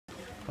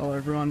Hello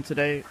everyone,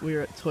 today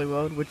we're at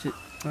ToyWorld, which is,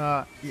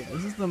 yeah,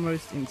 this is the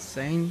most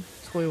insane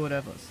ToyWorld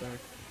ever. So,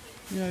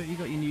 you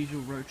got your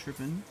usual road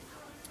tripping.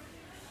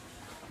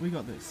 We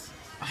got this.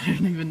 I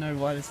don't even know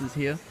why this is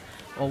here,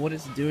 or what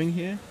it's doing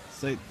here.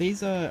 So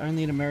these are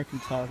only in American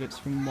targets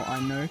from what I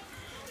know,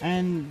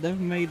 and they've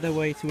made their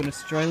way to an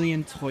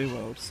Australian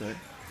ToyWorld, so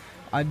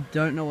I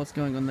don't know what's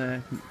going on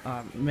there.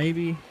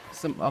 Maybe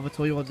some other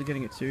ToyWorlds are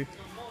getting it too,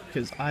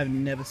 because I've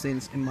never seen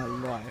this in my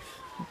life.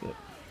 But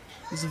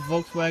this is a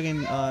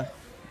Volkswagen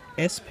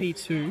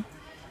SP2.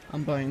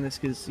 I'm buying this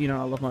because, I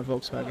love my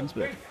Volkswagens,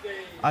 but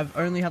I've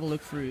only had a look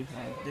through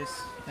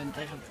this, and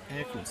they have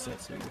air cooled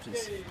sets here, which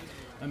is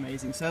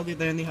amazing. Sadly,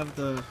 they only have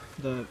the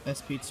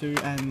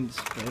SP2 and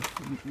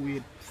the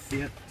weird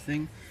Fiat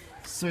thing.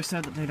 So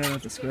sad that they don't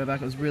have the square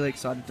back. I was really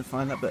excited to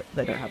find that, but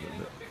they don't have it.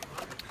 But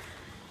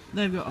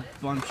they've got a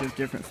bunch of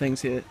different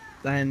things here,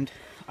 and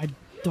I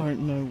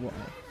don't know why.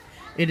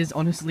 It is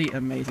honestly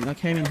amazing. I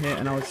came in here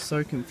and I was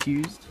so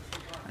confused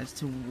as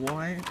to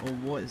why or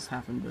what has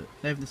happened, but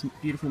they have this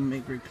beautiful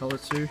mint green colour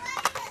too.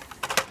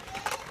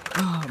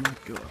 Oh my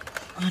god.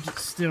 I just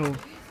still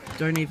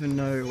don't even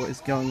know what is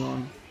going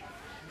on.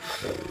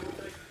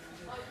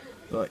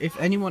 But if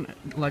anyone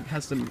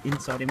has some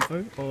inside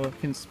info or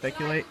can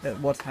speculate at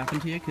what's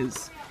happened here,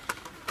 because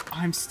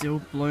I'm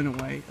still blown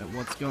away at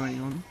what's going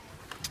on,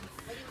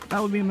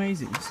 that would be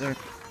amazing. So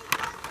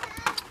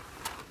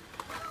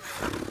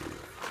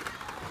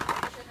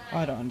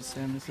I don't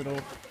understand this at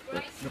all.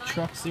 But the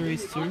truck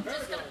series too,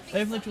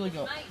 they've literally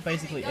got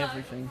basically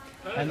everything,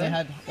 and they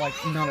had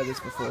none of this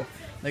before.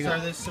 They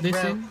got there's some this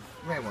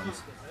rare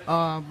ones.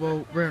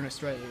 Well, rare in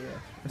Australia, yeah.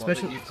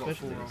 Especially, you've got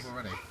 4 of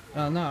already.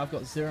 No, I've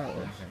got 0.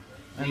 Okay.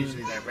 And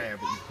usually they're rare,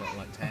 but you've got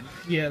like 10.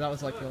 Yeah, that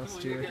was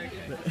last year.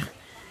 But,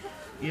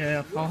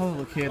 yeah, I'll have a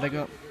look here. They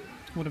got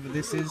whatever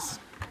this is.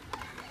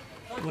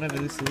 Whatever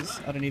this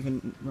is. I don't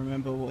even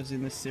remember what was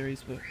in this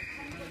series, but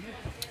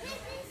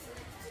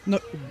no,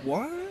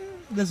 what?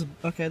 There's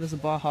a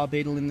Baja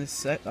Beetle in this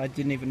set. I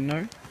didn't even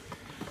know,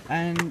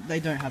 and they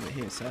don't have it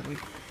here, sadly.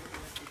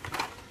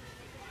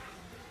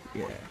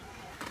 Yeah,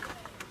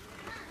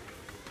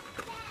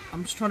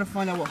 I'm just trying to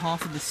find out what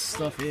half of this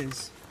stuff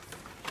is.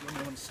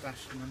 Anyone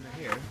stashed them under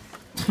here?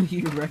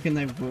 You reckon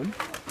they would?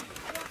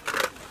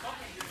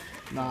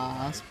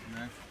 Nah, that's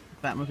No.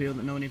 Batmobile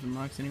that no one even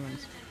likes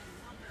anyways.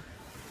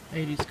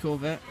 80s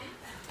Corvette.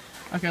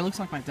 Okay, looks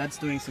like my dad's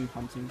doing some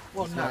hunting.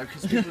 Well, no,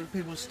 because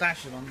people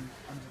stash them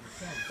under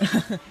the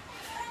shed.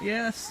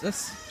 Yeah,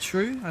 that's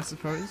true, I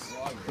suppose.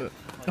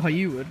 But,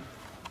 you would.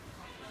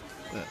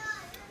 But,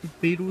 the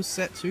Beatles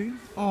set too.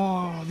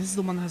 Oh, this is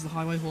the one that has the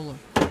highway hauler.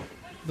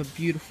 The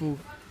beautiful,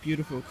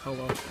 beautiful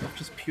colour of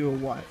just pure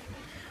white.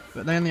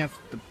 But they only have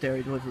the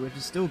dairy delivery, which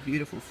is still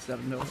beautiful for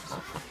 $7.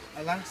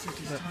 Alas, it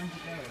is time to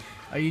go.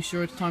 Are you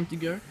sure it's time to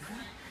go?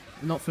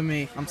 Not for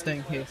me, I'm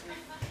staying here.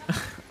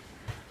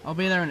 I'll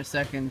be there in a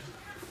second.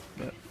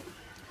 But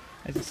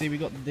as you see, we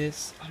got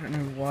this. I don't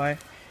know why.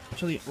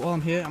 Actually, while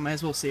I'm here, I may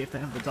as well see if they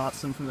have the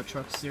Datsun from the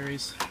truck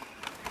series.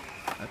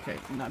 Okay,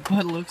 no,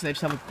 by the looks, they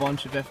just have a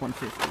bunch of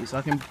F-150s.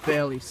 I can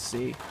barely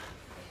see.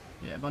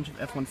 Yeah, a bunch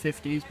of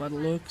F-150s by the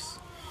looks.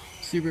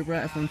 Subaru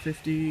Brat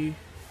F-150.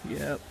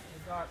 Yep.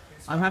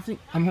 I'm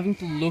having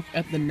to look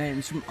at the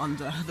names from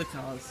under the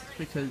cars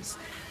because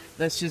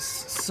there's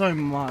just so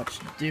much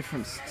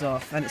different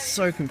stuff and it's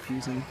so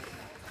confusing.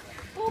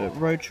 But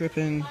road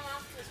tripping.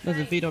 There's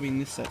a VW in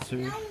this set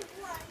too.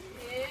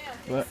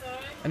 But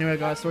anyway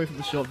guys, sorry for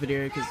the short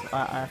video because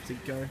I have to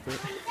go. But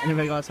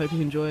anyway guys, hope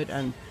you enjoyed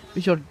and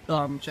be sure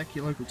to check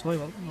your local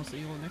ToyWorld and I'll see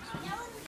you all next time.